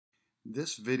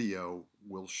This video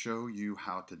will show you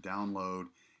how to download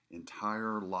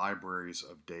entire libraries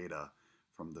of data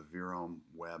from the VIROME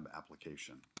web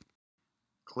application.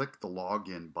 Click the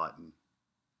Login button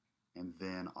and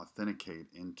then authenticate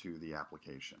into the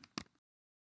application.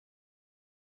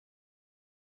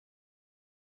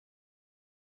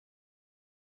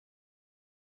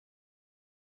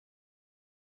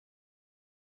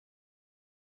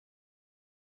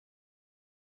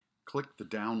 Click the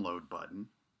Download button,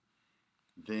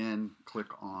 then click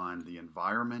on the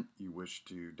environment you wish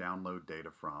to download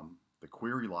data from, the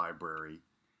query library,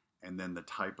 and then the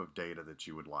type of data that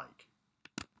you would like.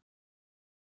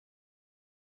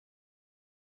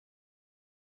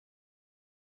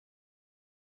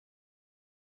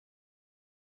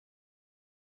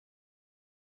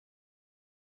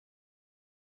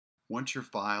 Once your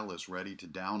file is ready to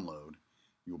download,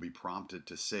 you will be prompted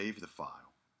to save the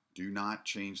file. Do not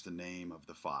change the name of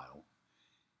the file.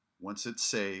 Once it's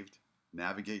saved,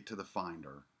 navigate to the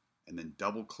Finder and then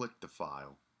double-click the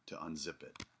file to unzip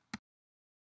it.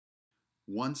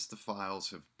 Once the files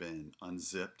have been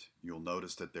unzipped, you'll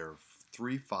notice that there are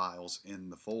 3 files in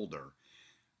the folder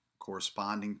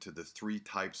corresponding to the 3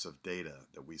 types of data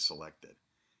that we selected.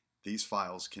 These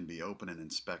files can be opened and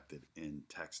inspected in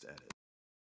TextEdit.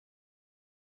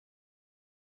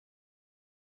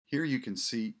 Here you can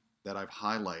see that I've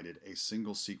highlighted a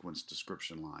single sequence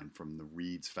description line from the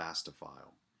reads FASTA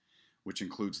file, which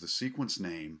includes the sequence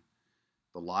name,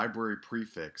 the library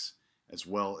prefix, as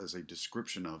well as a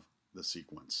description of the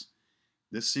sequence.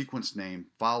 This sequence name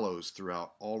follows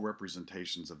throughout all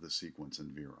representations of the sequence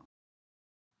in VIROME.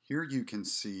 Here you can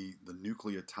see the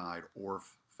nucleotide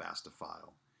ORF FASTA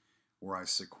file, where I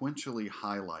sequentially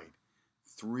highlight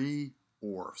 3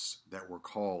 ORFs that were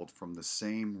called from the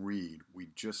same read we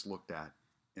just looked at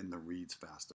in the reads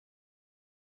FASTA.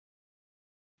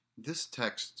 This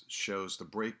text shows the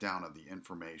breakdown of the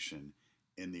information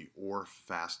in the ORF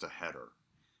FASTA header.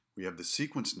 We have the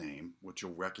sequence name, which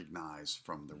you'll recognize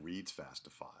from the reads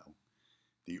FASTA file,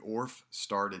 the ORF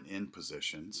start and end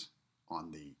positions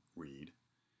on the read,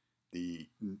 the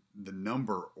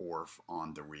number ORF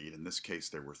on the read, in this case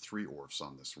there were 3 ORFs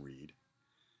on this read,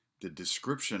 the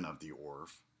description of the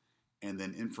ORF, and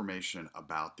then information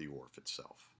about the ORF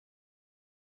itself.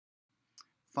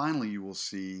 Finally, you will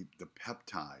see the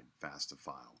peptide FASTA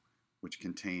file, which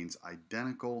contains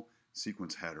identical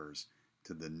sequence headers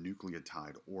to the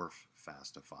nucleotide ORF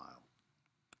FASTA file.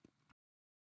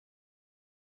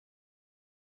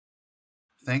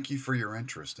 Thank you for your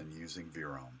interest in using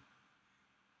VIROME.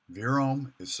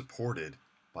 VIROME is supported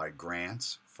by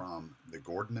grants from the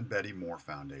Gordon and Betty Moore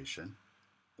Foundation,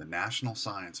 the National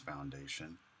Science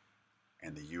Foundation,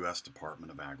 and the U.S.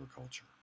 Department of Agriculture.